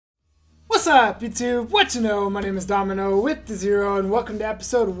What's up, YouTube? What you know? My name is Domin0 with Domin0, and welcome to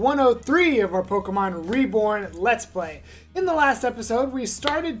episode 103 of our Pokémon Reborn Let's Play. In the last episode, we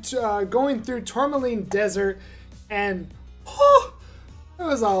started going through Tourmaline Desert, and there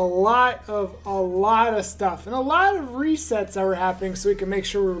was a lot of stuff and a lot of resets that were happening, so we can make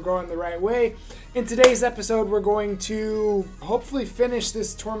sure we were going the right way. In today's episode, we're going to hopefully finish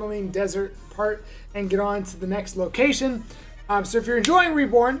this Tourmaline Desert part and get on to the next location. So if you're enjoying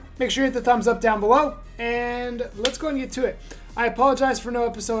Reborn, make sure you hit the thumbs up down below, and let's go and get to it. I apologize for no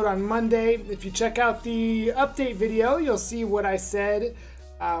episode on Monday. If you check out the update video, you'll see what I said.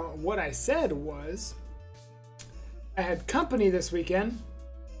 What I said was, I had company this weekend,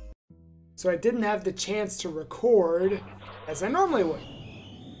 so I didn't have the chance to record as I normally would.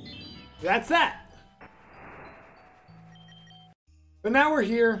 That's that. But now we're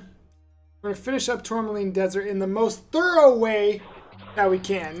here. We're going to finish up Tourmaline Desert in the most thorough way that we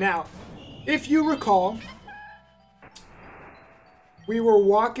can. Now, if you recall, we were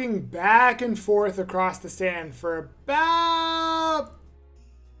walking back and forth across the sand for about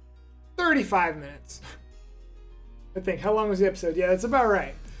 35 minutes. I think. How long was the episode? Yeah, that's about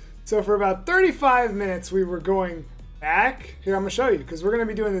right. So for about 35 minutes, we were going back. Here, I'm going to show you, because we're going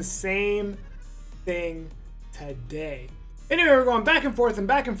to be doing the same thing today. Anyway, we're going back and forth and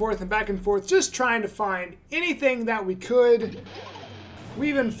back and forth and back and forth, just trying to find anything that we could. We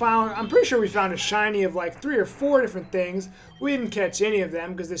even found, I'm pretty sure we found a shiny of like 3 or 4 different things. We didn't catch any of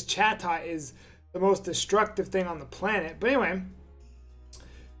them because this Chatot is the most destructive thing on the planet. But anyway,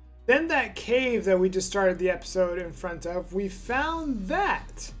 then that cave that we just started the episode in front of, we found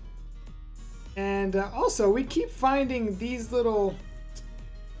that. And also, we keep finding these little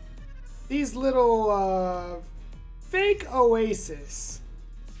fake oasis,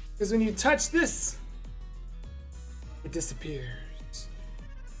 because when you touch this, it disappears.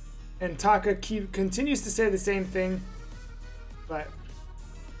 And Taka continues to say the same thing, but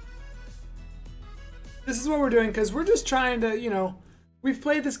this is what we're doing, because we're just trying to, you know, we've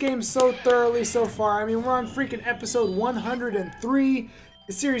played this game so thoroughly so far. I mean, we're on freaking episode 103.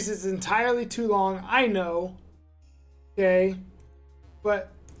 The series is entirely too long, I know, okay,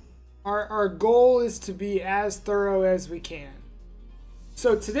 but our goal is to be as thorough as we can.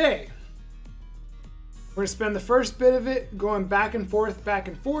 So today, we're going to spend the first bit of it going back and forth,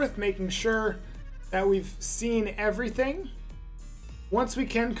 making sure that we've seen everything. Once we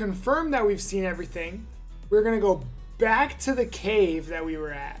can confirm that we've seen everything, we're going to go back to the cave that we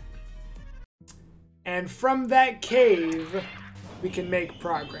were at. And from that cave, we can make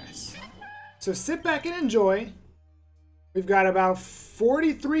progress. So sit back and enjoy. We've got about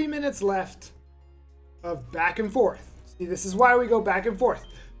 43 minutes left of back and forth. See, this is why we go back and forth.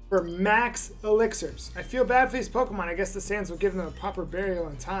 For max elixirs. I feel bad for these Pokemon. I guess the sands will give them a proper burial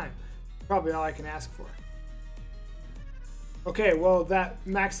in time. Probably all I can ask for. Okay, well, that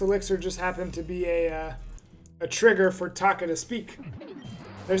max elixir just happened to be a trigger for Taka to speak.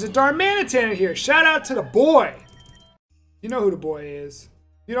 There's a Darmanitan in here. Shout out to the boy. You know who the boy is.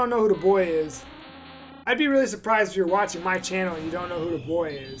 If you don't know who the boy is, I'd be really surprised if you're watching my channel and you don't know who the boy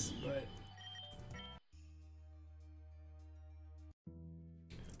is,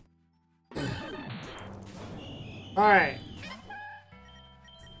 but... Alright.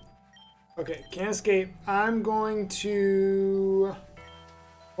 Okay, can't escape. I'm going to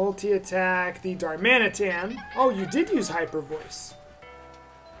multi-attack the Darmanitan. Oh, you did use Hyper Voice.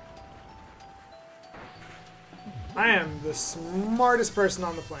 I am the smartest person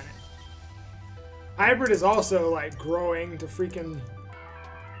on the planet. Hybrid is also like growing to freaking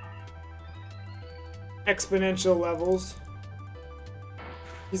exponential levels.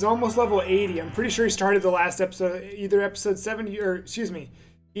 He's almost level 80. I'm pretty sure he started the last episode, either episode 70 or excuse me,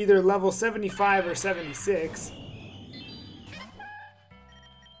 either level 75 or 76.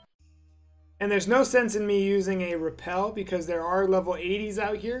 And there's no sense in me using a repel because there are level 80s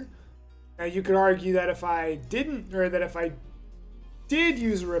out here. Now you could argue that if I didn't, or that if I did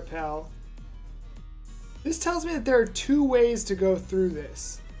use a repel, this tells me that there are 2 ways to go through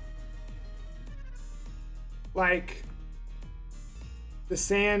this. Like, the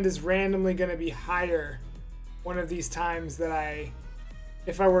sand is randomly going to be higher one of these times that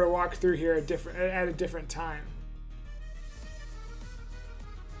if I were to walk through here at a different time.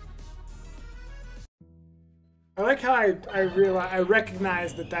 I like how I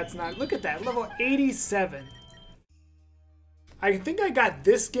recognize that that's not, look at that, level 87. I think I got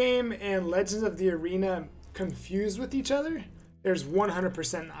this game and Legends of the Arena confused with each other. There's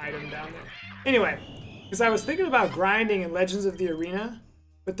 100% an item down there. Anyway, because I was thinking about grinding in Legends of the Arena,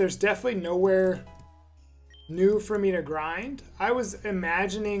 but there's definitely nowhere new for me to grind. I was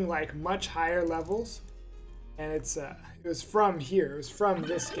imagining like much higher levels, and it was from here. It was from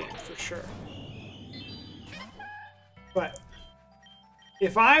this game for sure. But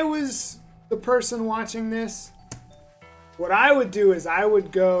if I was the person watching this, what I would do is I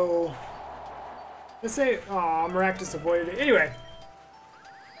would go, let's say, oh, Maractus avoided it. Anyway,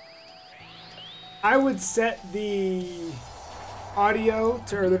 I would set the audio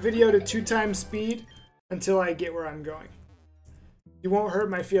or the video to 2x speed until I get where I'm going. You won't hurt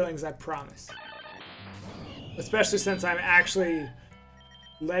my feelings, I promise. Especially since I'm actually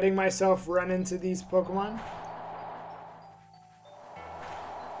letting myself run into these Pokemon.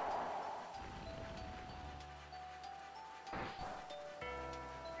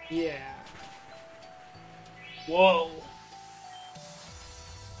 Yeah. Whoa.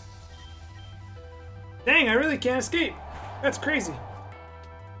 Dang, I really can't escape. That's crazy.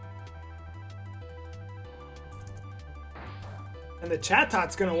 And the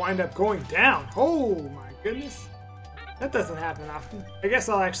Chatot gonna wind up going down. Oh my goodness. That doesn't happen often. I guess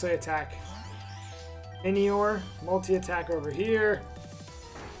I'll actually attack. Minior, multi-attack over here.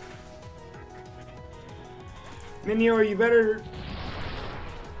 Minior, you better...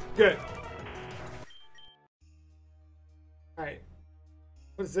 Good. Alright.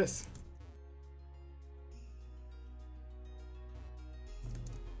 What is this?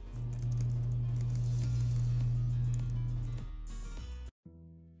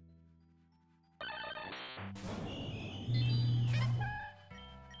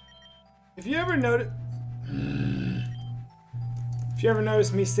 If you ever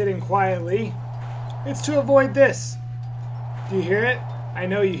notice me sitting quietly, it's to avoid this. Do you hear it? I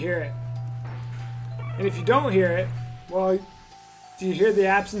know you hear it. And if you don't hear it, well, do you hear the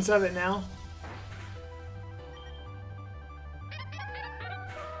absence of it now?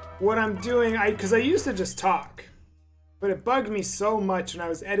 What I'm doing, because I used to just talk, but it bugged me so much when I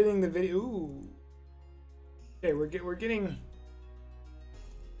was editing the video. Ooh. Okay, we're getting,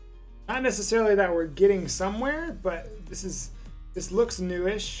 not necessarily that we're getting somewhere, but this looks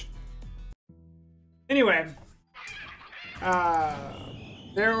newish. Anyway,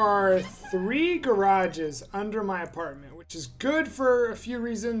 there are 3 garages under my apartment, which is good for a few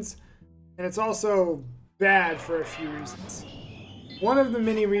reasons, and it's also bad for a few reasons. One of the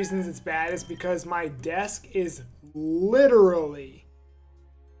many reasons it's bad is because my desk is literally...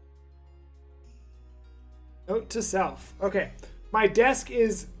 Note to self. Okay, my desk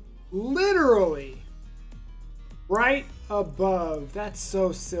is literally right above. That's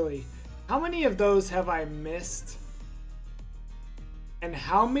so silly. How many of those have I missed? And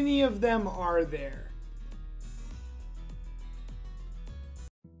how many of them are there?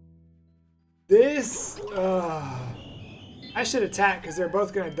 This, I should attack because they're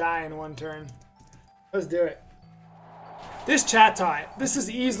both gonna die in one turn. Let's do it. This Chatot, this is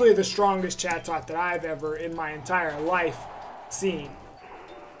easily the strongest Chatot that I've ever in my entire life seen.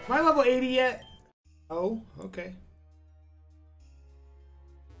 Am I level 80 yet? Oh, okay.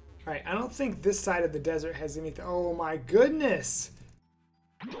 Alright, I don't think this side of the desert has anything. Oh my goodness!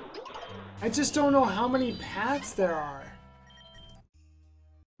 I just don't know how many paths there are.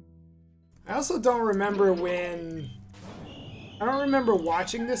 I also don't remember when... I don't remember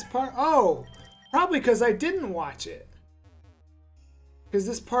watching this part. Oh! Probably because I didn't watch it. Because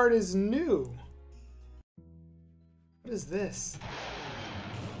this part is new. What is this?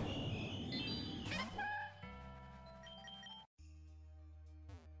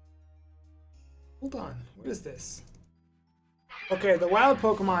 Hold on. What is this? Okay, the wild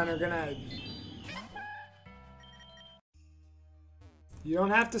Pokemon are gonna... You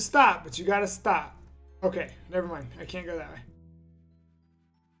don't have to stop, but you gotta stop. Okay, never mind. I can't go that way.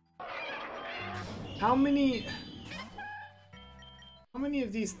 How many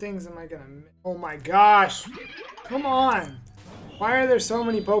of these things am I gonna... Oh my gosh! Come on! Why are there so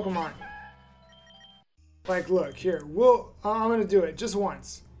many Pokemon? Like, look, here. I'm gonna do it just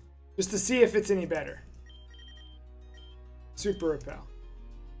once. Just to see if it's any better. Super Repel.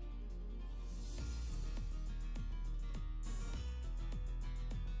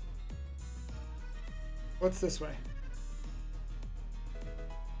 What's this way?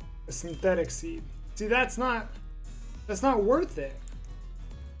 A synthetic seed. See, that's not worth it.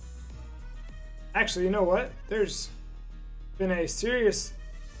 Actually, you know what? There's been a serious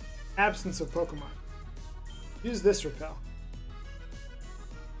absence of Pokemon. Use this Repel.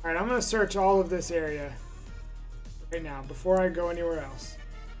 Alright, I'm gonna search all of this area right now before I go anywhere else.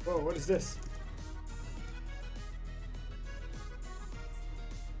 Whoa, what is this?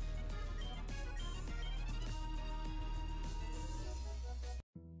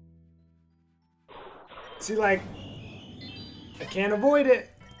 See, like, I can't avoid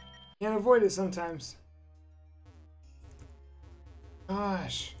it. Can't avoid it sometimes.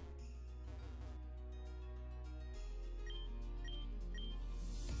 Gosh.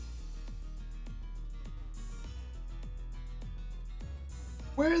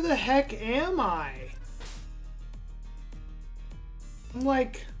 Where the heck am I? I'm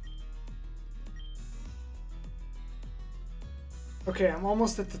like... Okay, I'm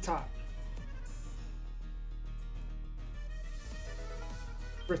almost at the top.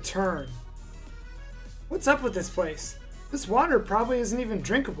 Return. What's up with this place? This water probably isn't even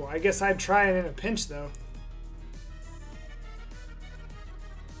drinkable. I guess I'd try it in a pinch, though.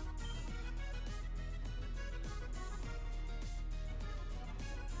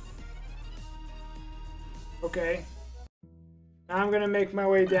 Okay. Now I'm gonna make my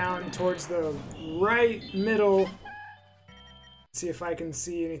way down towards the right middle. See if I can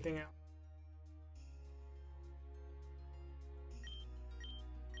see anything else.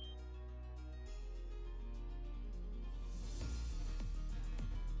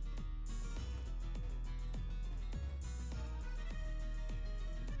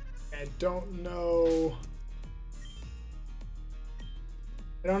 I don't know.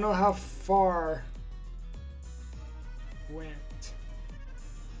 I don't know how far I went.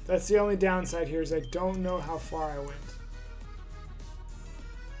 That's the only downside here, is I don't know how far I went.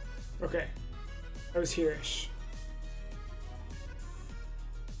 Okay, I was here-ish.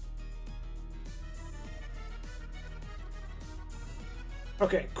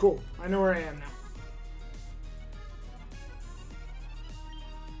 Okay, cool. I know where I am now.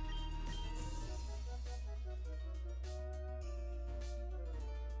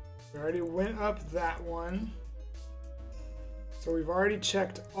 We already went up that one. So we've already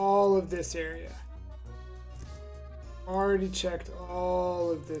checked all of this area. Already checked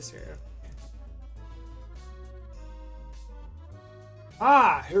all of this area.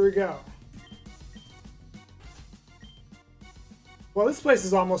 Ah, here we go. Well, this place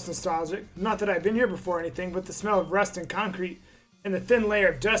is almost nostalgic. Not that I've been here before or anything, but the smell of rust and concrete and the thin layer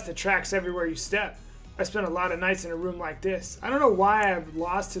of dust that tracks everywhere you step. I spent a lot of nights in a room like this. I don't know why I've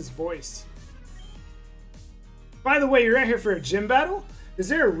lost his voice. By the way, you're out here for a gym battle? Is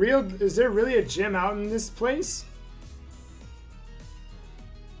there really a gym out in this place?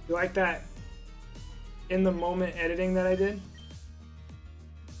 You like that in the moment editing that I did?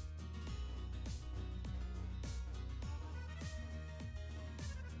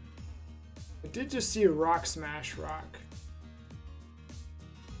 I did just see a rock smash rock.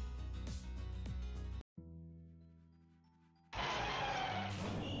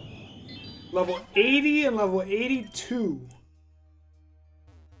 Level 80 and level 82.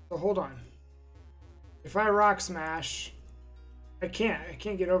 So hold on. If I rock smash, I can't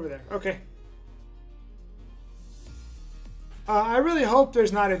get over there. Okay. I really hope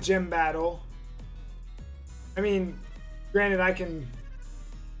there's not a gym battle. I mean, granted, I can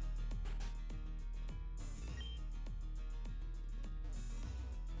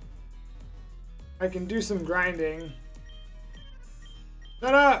do some grinding.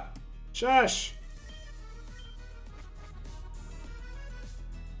 Shut up! Shush!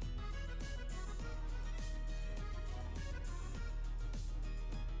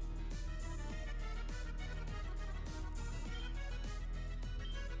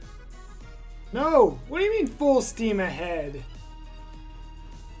 No! What do you mean full steam ahead?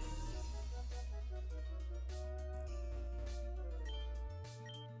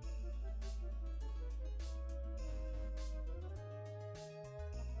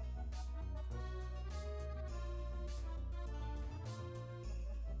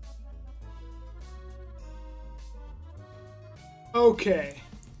 Okay.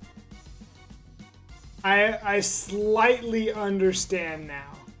 I slightly understand now.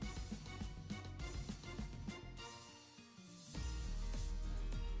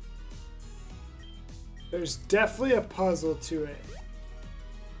 There's definitely a puzzle to it.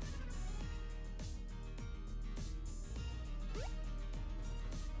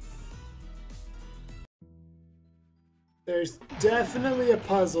 There's definitely a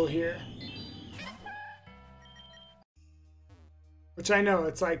puzzle here. Which I know,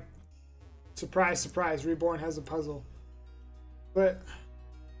 it's like, surprise, surprise, Reborn has a puzzle. But,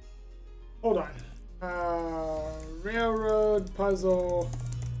 hold on. Railroad puzzle.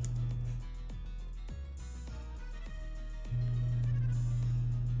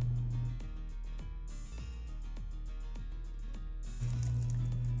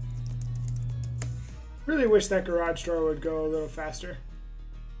 Really wish that garage door would go a little faster.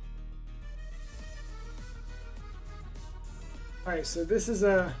 Alright, so this is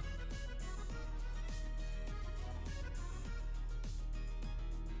a...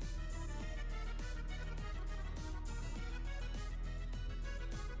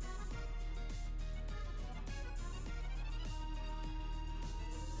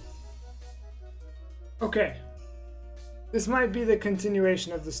 Okay. This might be the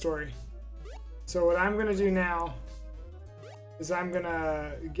continuation of the story. So what I'm gonna do now is I'm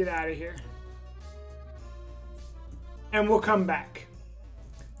gonna get out of here. And we'll come back.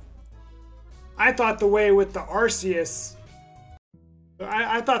 I thought the way with the Arceus...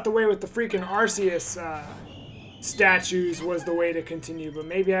 I thought the way with the freaking Arceus statues was the way to continue, but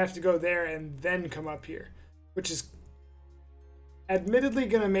maybe I have to go there and then come up here, which is admittedly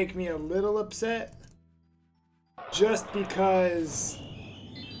gonna make me a little upset just because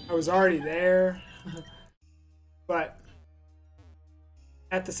I was already there. But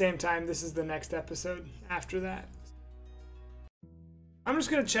at the same time, this is the next episode after that. I'm just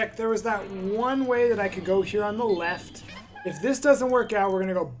gonna check. There was that one way that I could go here on the left. If this doesn't work out, we're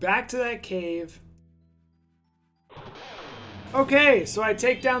gonna go back to that cave. Okay, so I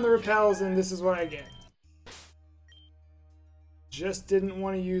take down the repels and this is what I get. Just didn't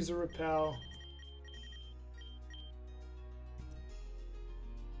want to use a repel.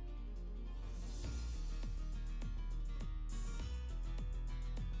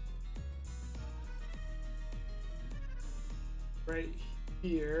 Right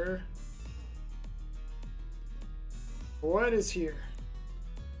here. What is here?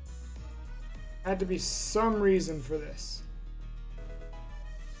 Had to be some reason for this.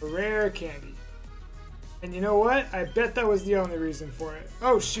 A rare candy. And you know what? I bet that was the only reason for it.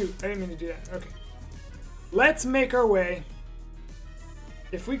 Oh shoot, I didn't mean to do that. Okay. Let's make our way,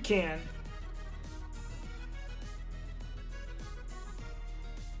 if we can.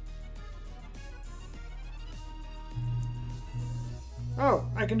 Oh,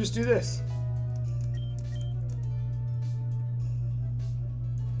 I can just do this.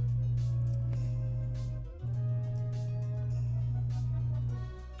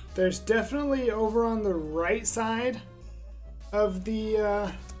 There's definitely over on the right side of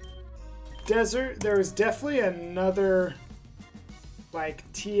the desert, there is definitely another like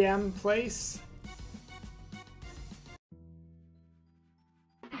TM place.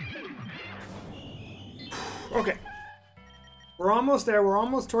 Okay. We're almost there. We're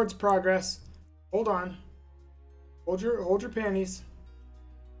almost towards progress. Hold on. Hold your panties.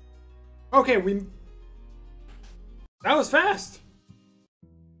 Okay, that was fast.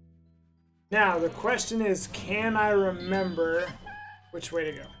 Now, the question is, can I remember which way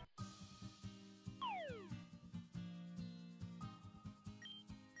to go?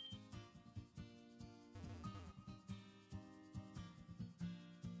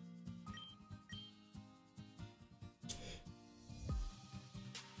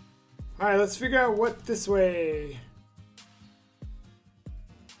 Alright, let's figure out what this way.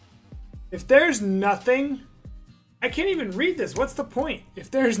 If there's nothing... I can't even read this. What's the point?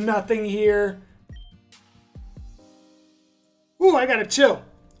 If there's nothing here... Ooh, I gotta chill.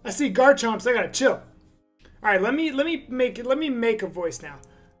 I see Garchomps, I gotta chill. Alright, let me make a voice now.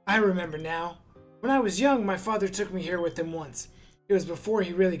 I remember now. When I was young, my father took me here with him once. It was before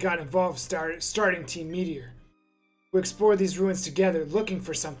he really got involved starting Team Meteor. We explored these ruins together, looking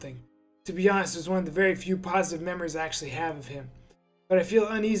for something. To be honest, it was one of the very few positive memories I actually have of him. But I feel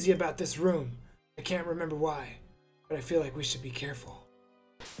uneasy about this room. I can't remember why. But I feel like we should be careful.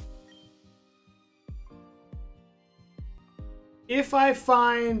 If I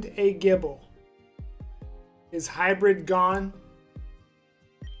find a Gibble, is hybrid gone?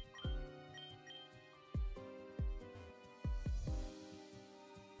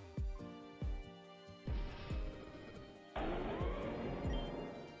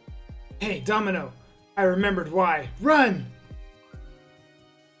 Hey, Domino, I remembered why. Run!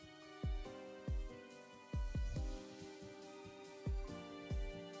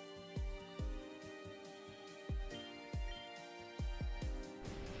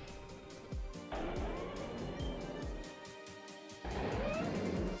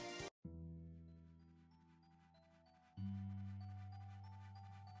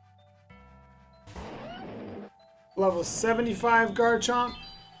 Level 75 Garchomp.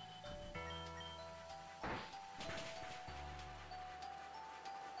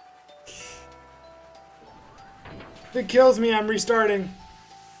 If it kills me, I'm restarting.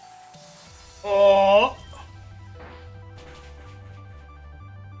 Oh!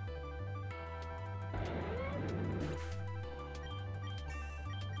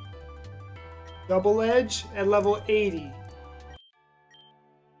 Double Edge at level 80.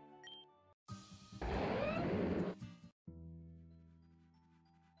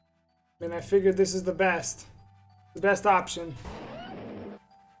 And I figured this is the best option.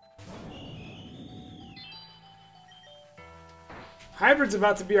 Hybrid's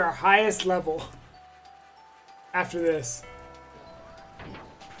about to be our highest level after this.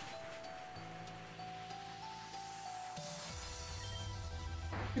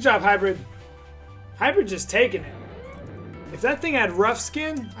 Good job, Hybrid. Hybrid just taking it. If that thing had rough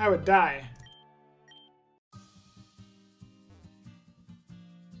skin, I would die.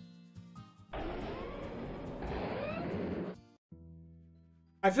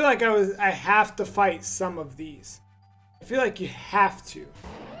 I feel like I have to fight some of these. I feel like you have to.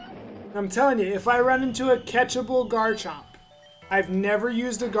 I'm telling you, if I run into a catchable Garchomp, I've never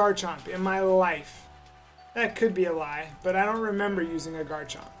used a Garchomp in my life. That could be a lie, but I don't remember using a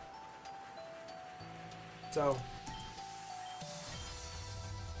Garchomp. So,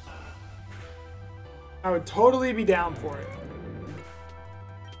 I would totally be down for it.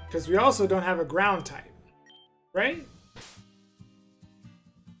 Because we also don't have a ground type, right?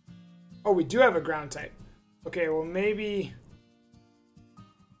 Oh, we do have a ground type. Okay, well maybe...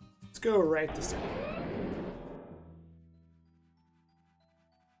 Let's go right this time.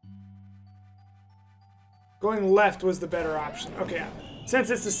 Going left was the better option. Okay, since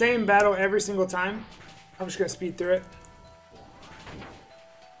it's the same battle every single time, I'm just gonna speed through it.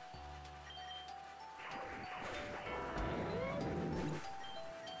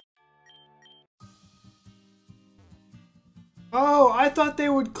 Oh, I thought they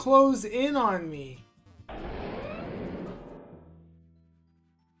would close in on me.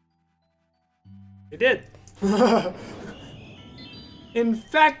 They did. In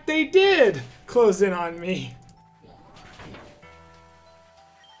fact, they did close in on me.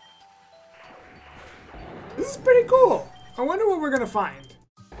 This is pretty cool. I wonder what we're gonna find.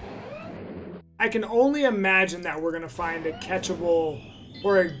 I can only imagine that we're gonna find a catchable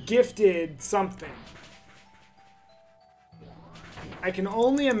or a gifted something. I can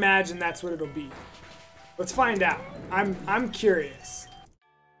only imagine that's what it'll be. Let's find out. I'm curious.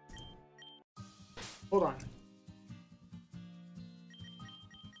 Hold on.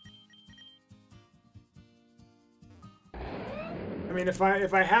 I mean, if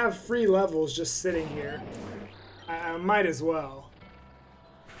I have free levels just sitting here, I might as well.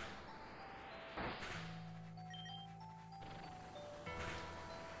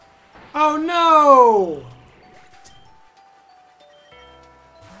 Oh no!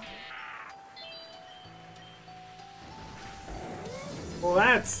 Well,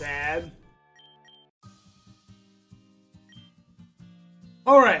 that's sad.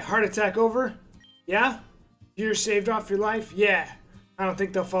 Alright, heart attack over. Yeah? You're shaved off your life? Yeah. I don't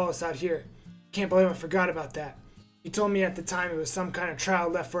think they'll follow us out here. Can't believe I forgot about that. You told me at the time it was some kind of trial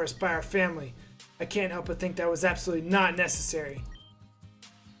left for us by our family. I can't help but think that was absolutely not necessary.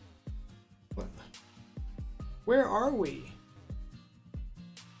 What? Where are we?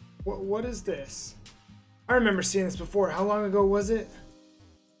 What is this? I remember seeing this before. How long ago was it?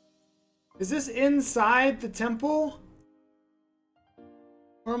 Is this inside the temple?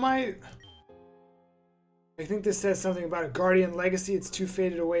 Or am I think this says something about a guardian legacy. It's too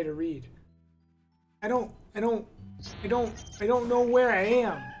faded away to read. I don't know where I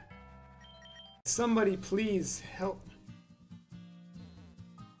am. Somebody please help.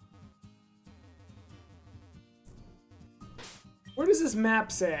 Where does this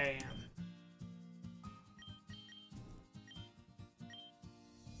map say I am?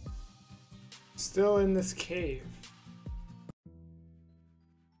 Still in this cave.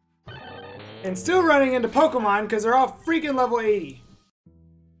 And still running into Pokemon because they're all freaking level 80.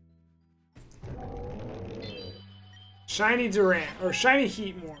 Shiny Durant, or Shiny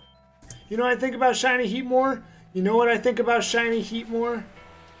Heatmore. You know what I think about Shiny Heatmore? You know what I think about Shiny Heatmore?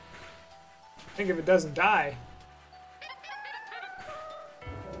 I think if it doesn't die.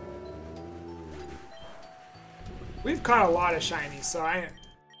 We've caught a lot of shinies, so I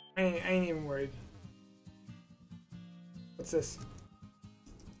ain't even worried. What's this?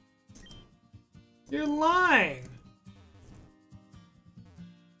 You're lying!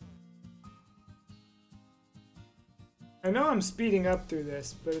 I know I'm speeding up through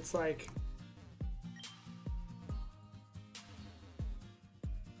this, but it's like...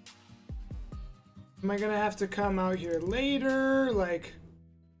 Am I gonna have to come out here later? Like...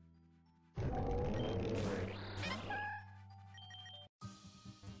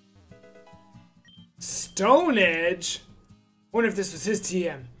 Stone Edge? Wonder if this was his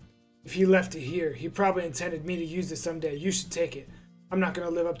TM. If he left it here, he probably intended me to use it someday. You should take it. I'm not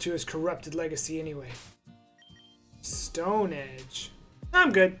gonna live up to his corrupted legacy anyway. Stone Edge.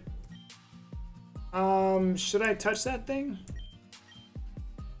 I'm good. Should I touch that thing?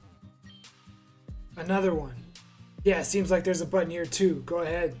 Another one. Yeah, seems like there's a button here too. Go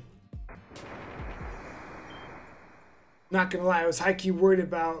ahead. Not gonna lie, I was high-key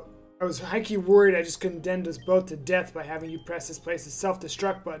worried I just condemned us both to death by having you press this place's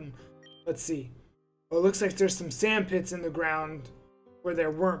self-destruct button. Let's see. Well, it looks like there's some sand pits in the ground. where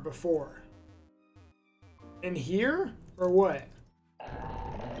there weren't before. In here? Or what?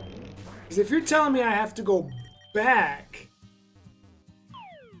 Because if you're telling me I have to go back...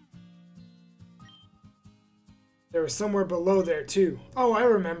 There was somewhere below there too. Oh, I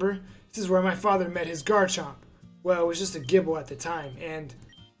remember. This is where my father met his Garchomp. Well, it was just a Gibble at the time, and...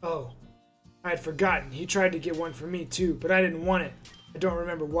 Oh, I had forgotten. He tried to get one for me too, but I didn't want it. I don't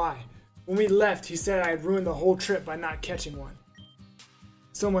remember why. When we left, he said I had ruined the whole trip by not catching one.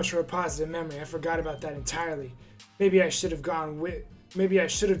 So much for a positive memory. I forgot about that entirely. Maybe I should have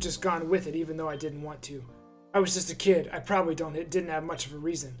just gone with it, even though I didn't want to. I was just a kid. I probably didn't have much of a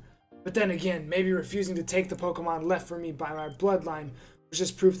reason. But then again, maybe refusing to take the Pokemon left for me by my bloodline was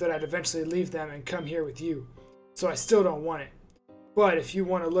just proof that I'd eventually leave them and come here with you. So I still don't want it. But if you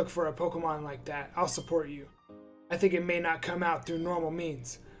want to look for a Pokemon like that, I'll support you. I think it may not come out through normal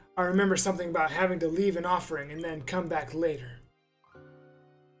means. I remember something about having to leave an offering and then come back later.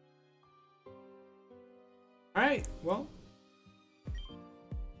 Alright, well.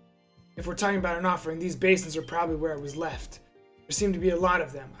 If we're talking about an offering, these basins are probably where it was left. There seem to be a lot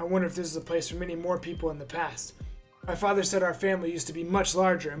of them. I wonder if this is a place for many more people in the past. My father said our family used to be much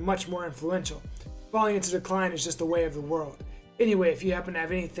larger and much more influential. Falling into decline is just the way of the world. Anyway, if you happen to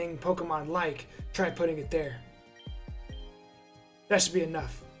have anything Pokemon-like, try putting it there. That should be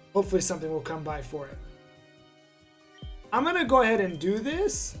enough. Hopefully something will come by for it. I'm going to go ahead and do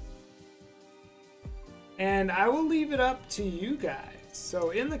this. And I will leave it up to you guys.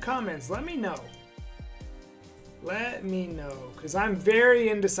 So in the comments, let me know. Let me know, because I'm very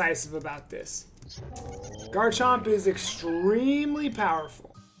indecisive about this. Garchomp is extremely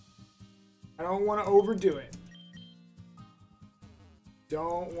powerful. I don't want to overdo it.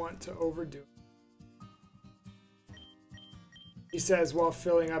 Don't want to overdo it. He says while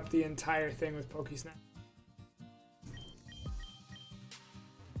filling up the entire thing with Pokesnap.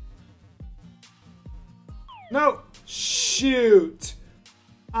 No! Shoot!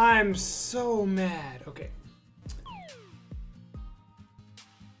 I'm so mad. Okay.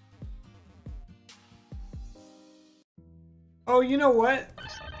 Oh, you know what?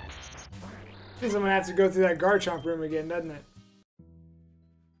 Means I'm gonna have to go through that Garchomp room again, doesn't it?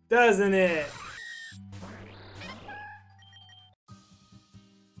 Doesn't it?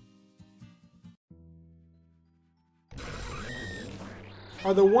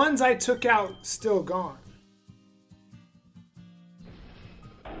 Are the ones I took out still gone?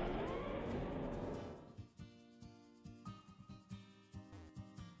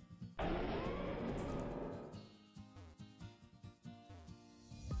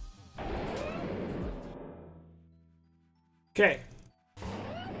 Okay.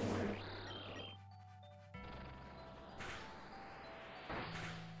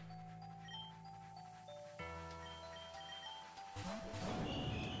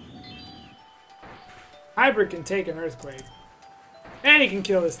 Hybrid can take an Earthquake. And he can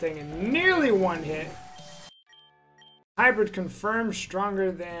kill this thing in nearly one hit. Hybrid confirmed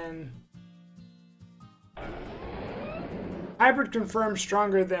stronger than... Hybrid confirmed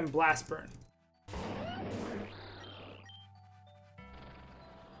stronger than Blast Burn.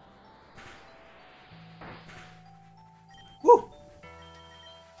 Woo!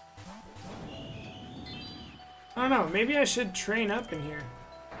 I don't know, maybe I should train up in here.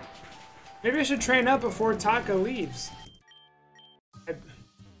 Maybe I should train up before Taka leaves.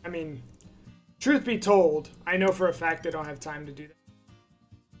 I mean, truth be told, I know for a fact I don't have time to do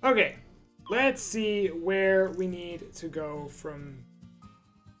that. Okay, let's see where we need to go from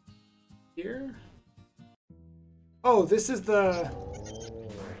here. Oh, this is the...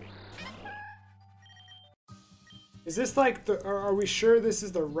 Is this like the... Are we sure this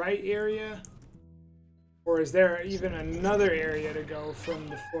is the right area? Or is there even another area to go from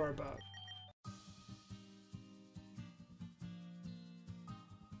the floor above?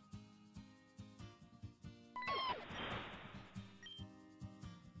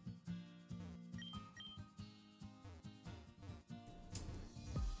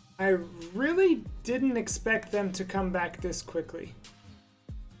 I really didn't expect them to come back this quickly.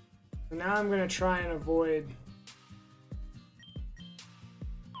 So now I'm going to try and avoid...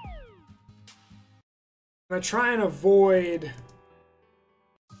 I'm going to try and avoid...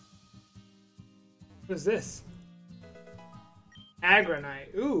 What is this?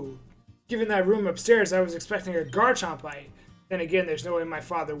 Agronite. Ooh. Given that room upstairs, I was expecting a Garchompite. Then again, there's no way my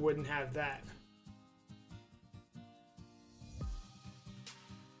father wouldn't have that.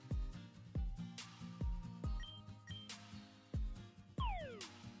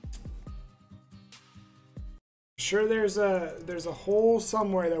 Sure, there's a hole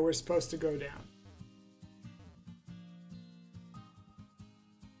somewhere that we're supposed to go down.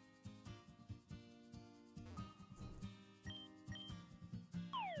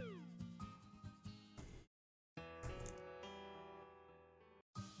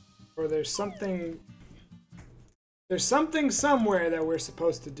 Or there's something somewhere that we're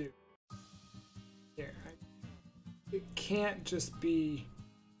supposed to do. Here. It can't just be...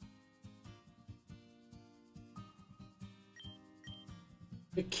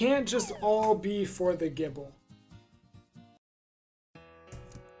 It can't just all be for the Gibble.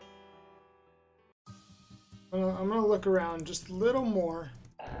 I'm gonna look around just a little more.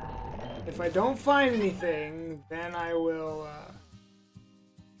 If I don't find anything, then I will...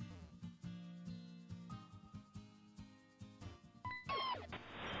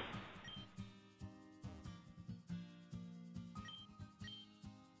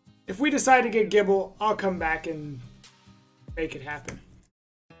 If we decide to get Gibble, I'll come back and make it happen.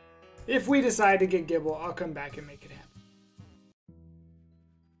 If we decide to get Gibble, I'll come back and make it happen.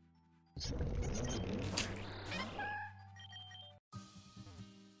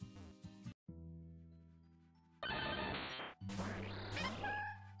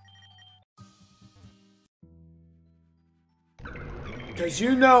 Because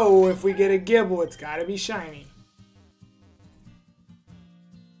you know if we get a Gibble, it's gotta be shiny.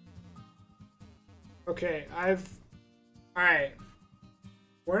 Okay, alright.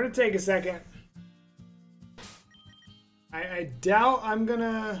 We're gonna take a second. I doubt I'm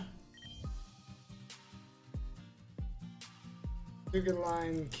gonna...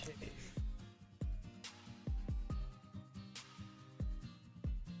 Sugarline Cave.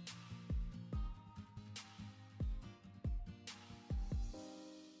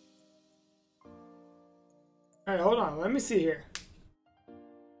 Alright, hold on. Let me see here.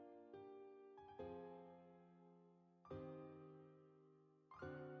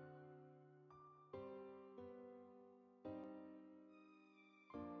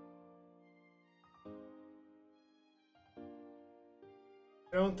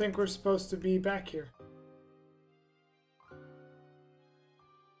 I don't think we're supposed to be back here.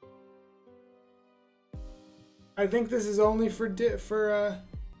 I think this is only for Gibble.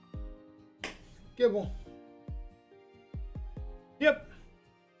 Yep.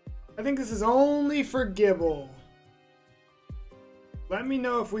 I think this is only for Gibble. Let me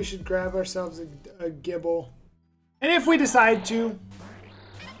know if we should grab ourselves a Gibble. And if we decide to,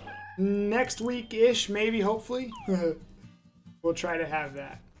 next week-ish, maybe, hopefully, we'll try to have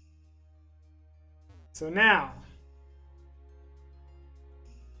that. So now,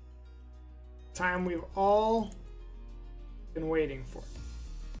 time we've all been waiting for.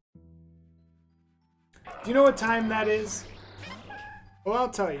 Do you know what time that is? Well, I'll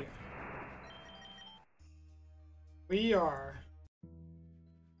tell you. We are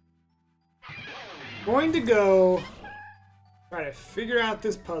going to go try to figure out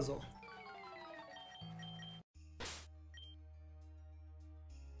this puzzle.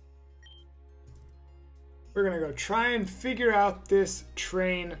 We're gonna go try and figure out this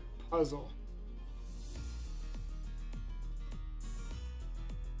train puzzle.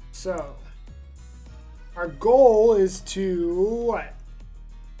 So, our goal is to what?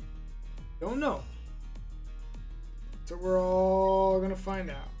 Don't know. So we're all gonna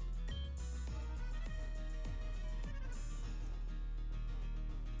find out.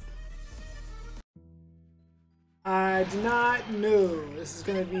 I do not know. This is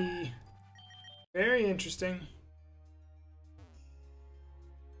gonna be very interesting.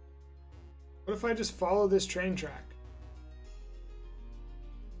 What if I just follow this train track?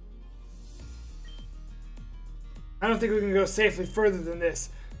 I don't think we can go safely further than this.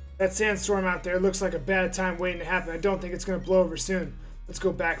 That sandstorm out there looks like a bad time waiting to happen. I don't think it's going to blow over soon. Let's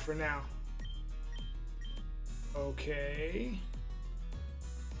go back for now. Okay.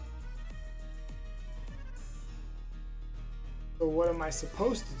 So what am I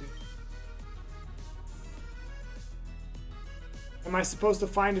supposed to do? Am I supposed to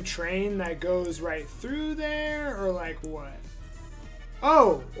find a train that goes right through there, or like what?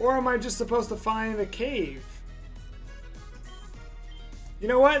 Oh, or am I just supposed to find a cave? You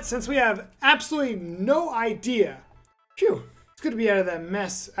know what? Since we have absolutely no idea, phew, it's good to be out of that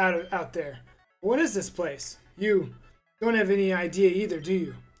mess out there. What is this place? You don't have any idea either, do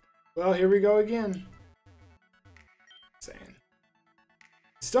you? Well, here we go again. Saying.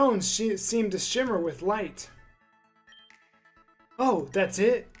 Stones seem to shimmer with light. Oh, that's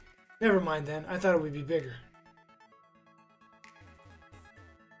it? Never mind then. I thought it would be bigger.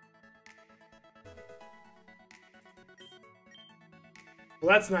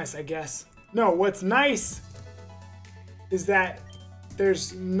 Well, that's nice, I guess. No, what's nice is that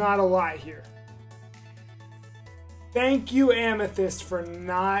there's not a lot here. Thank you, Amethyst, for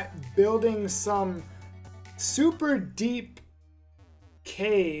not building some super deep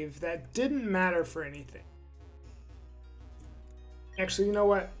cave that didn't matter for anything. Actually, you know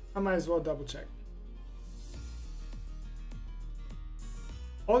what? I might as well double check.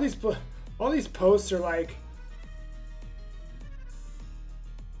 All these posts are like,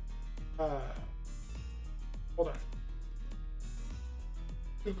 hold on.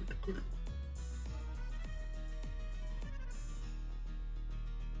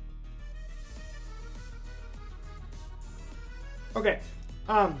 Okay,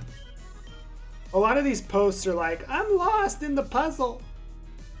 a lot of these posts are like, I'm lost in the puzzle.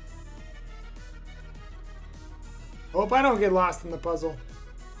 Hope I don't get lost in the puzzle.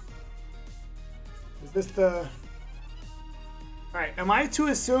 Is this the... Alright, am I to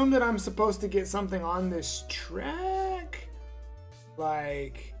assume that I'm supposed to get something on this track?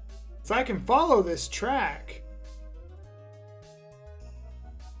 Like, so I can follow this track.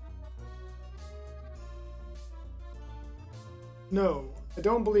 No, I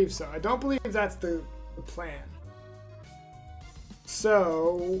don't believe so. I don't believe that's the plan.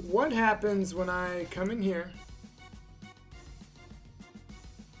 So, what happens when I come in here?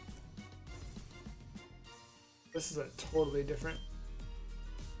 This is a totally different.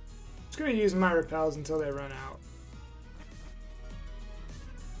 I'm just gonna use my repels until they run out.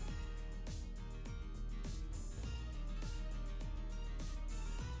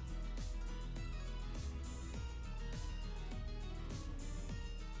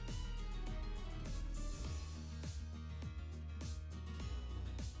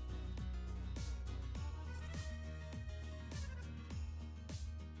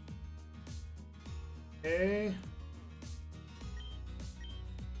 Okay.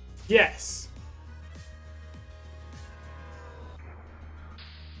 Yes.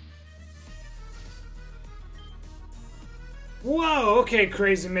 Whoa, okay,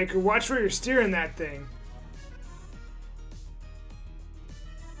 Crazy Maker. Watch where you're steering that thing.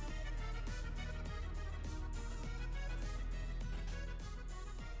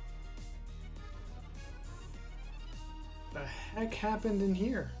 What the heck happened in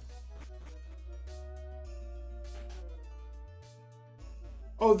here?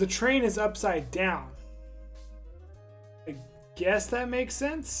 Oh, the train is upside down. I guess that makes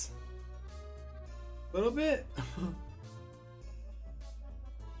sense. A little bit.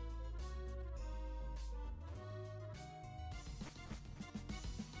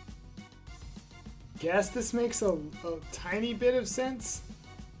 Guess this makes a tiny bit of sense.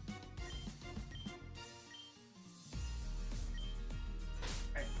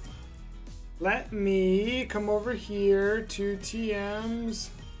 Right. Let me come over here to TMs.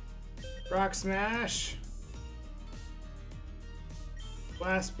 Rock Smash.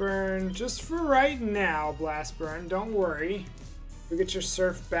 Blast Burn. Just for right now, Blast Burn. Don't worry. You'll get your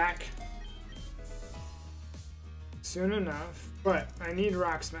Surf back soon enough. But I need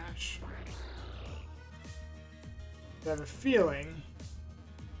Rock Smash. I have a feeling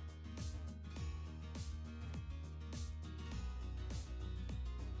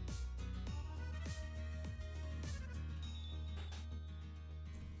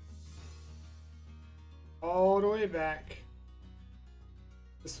all the way back.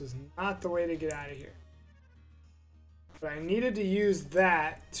 This was not the way to get out of here. But I needed to use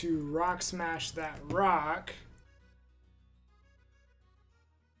that to Rock Smash that rock.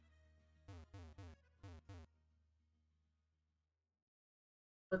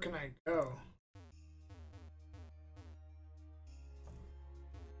 Where can I go?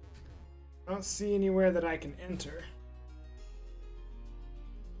 I don't see anywhere that I can enter.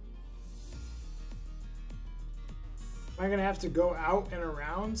 Am I gonna have to go out and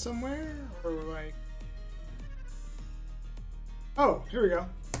around somewhere? Or like... Oh, here we go.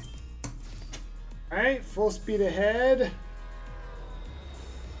 Alright, full speed ahead.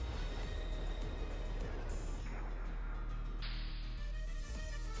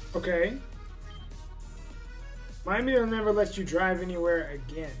 Okay. Remind me to never let you drive anywhere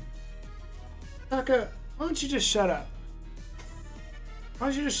again. Taka, why don't you just shut up? Why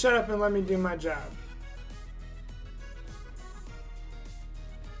don't you just shut up and let me do my job?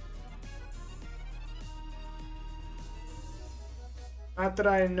 Not that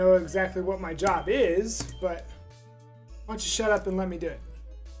I know exactly what my job is, but why don't you shut up and let me do it?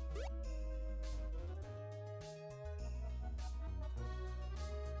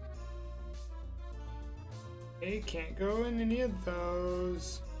 Okay, can't go in any of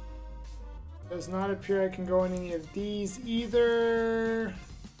those. Does not appear I can go in any of these either.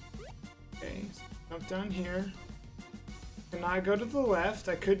 Okay, so jump down here. Cannot go to the left.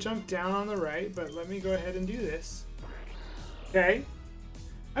 I could jump down on the right, but let me go ahead and do this. Okay.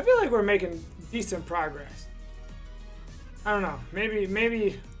 I feel like we're making decent progress. I don't know.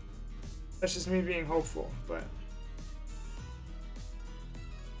 Maybe that's just me being hopeful, but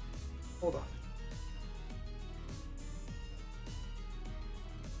Hold on.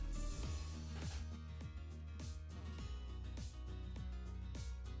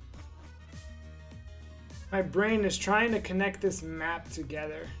 My brain is trying to connect this map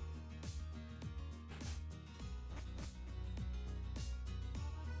together.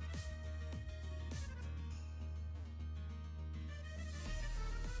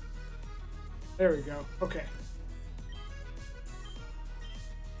 There we go. Okay.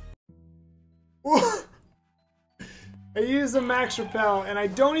 I use a max repel and I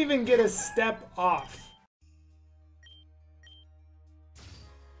don't even get a step off.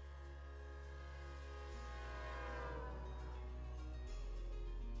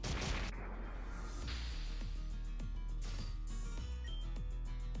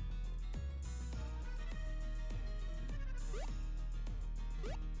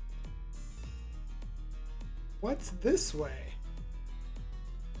 What's this way?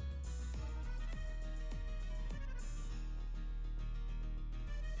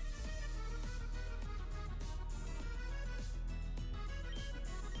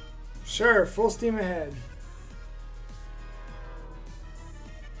 Sure, full steam ahead.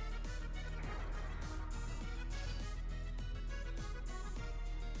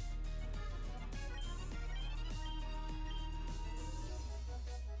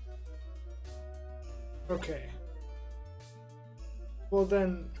 Okay. Well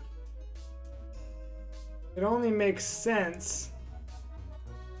then, it only makes sense.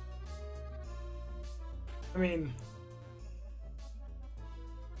 I mean,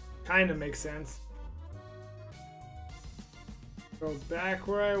 kind of makes sense. Go back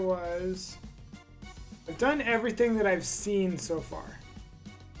where I was. I've done everything that I've seen so far.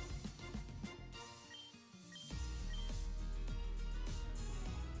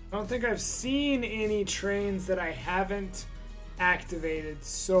 I don't think I've seen any trains that I haven't activated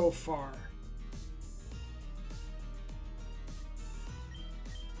so far.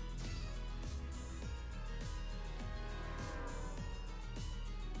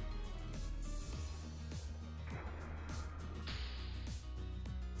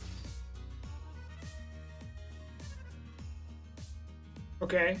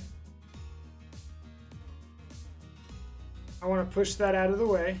 Okay. I want to push that out of the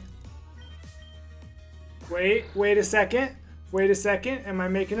way. Wait a second. Wait a second. Am I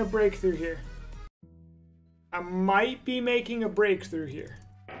making a breakthrough here? I might be making a breakthrough here.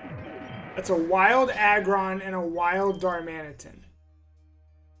 That's a wild Aggron and a wild Darmanitan.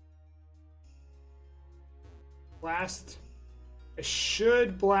 Blast. I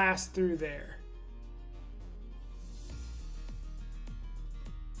should blast through there.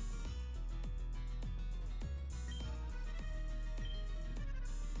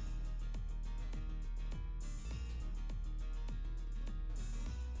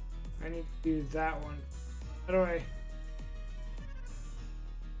 I need to do that one. How do I...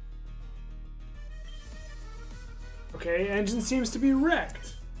 Okay, engine seems to be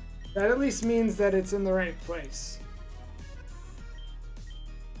wrecked. That at least means that it's in the right place.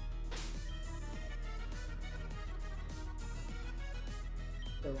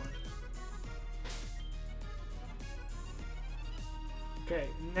 Okay,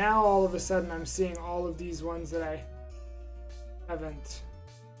 now all of a sudden I'm seeing all of these ones that I haven't.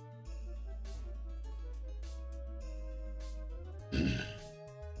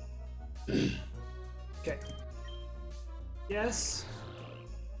 Okay. Yes.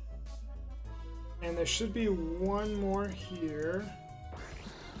 And there should be one more here.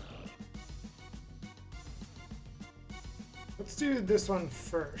 Let's do this one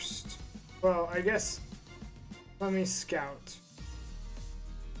first. Well, I guess let me scout.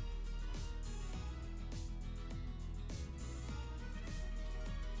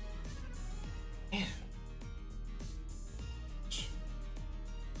 Man.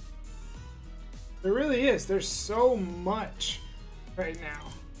 There really is. There's so much right now.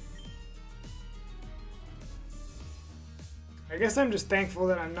 I guess I'm just thankful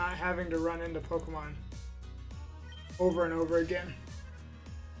that I'm not having to run into Pokemon over and over again.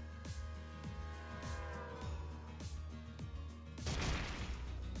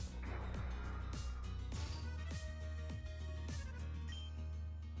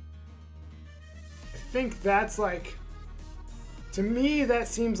 I think that's like, to me, that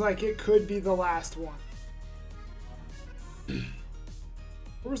seems like it could be the last one.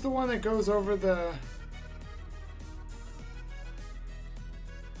 Where's the one that goes over the...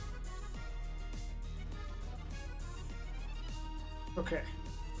 Okay.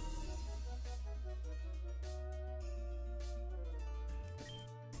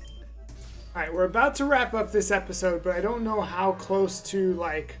 Alright, we're about to wrap up this episode, but I don't know how close to,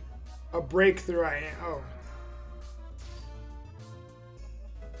 like, a breakthrough I am. Oh.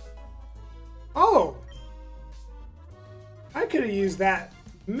 Oh! I could have used that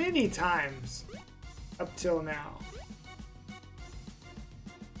many times up till now.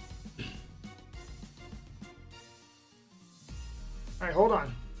 Alright, hold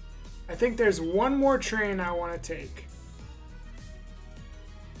on. I think there's one more train I want to take.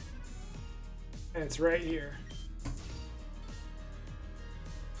 And it's right here.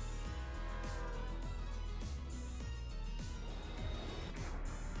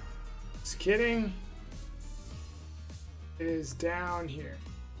 Just kidding. It is down here.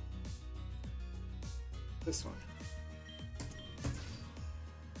 This one.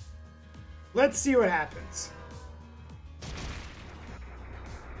 Let's see what happens.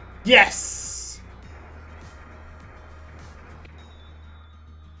 Yes!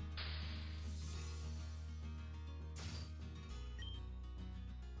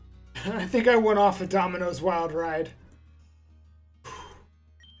 I think I went off a Domino's Wild Ride.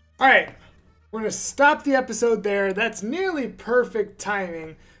 Alright, we're going to stop the episode there. That's nearly perfect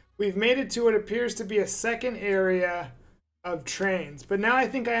timing. We've made it to what appears to be a second area of trains. But now I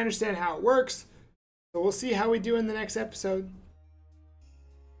think I understand how it works. So we'll see how we do in the next episode.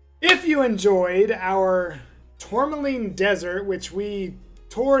 If you enjoyed our Tourmaline Desert, which we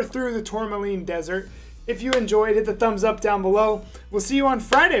tore through the Tourmaline Desert, if you enjoyed, hit the thumbs up down below. We'll see you on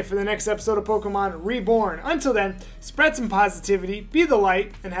Friday for the next episode of Pokemon Reborn. Until then, spread some positivity, be the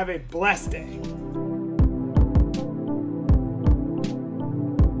light, and have a blessed day.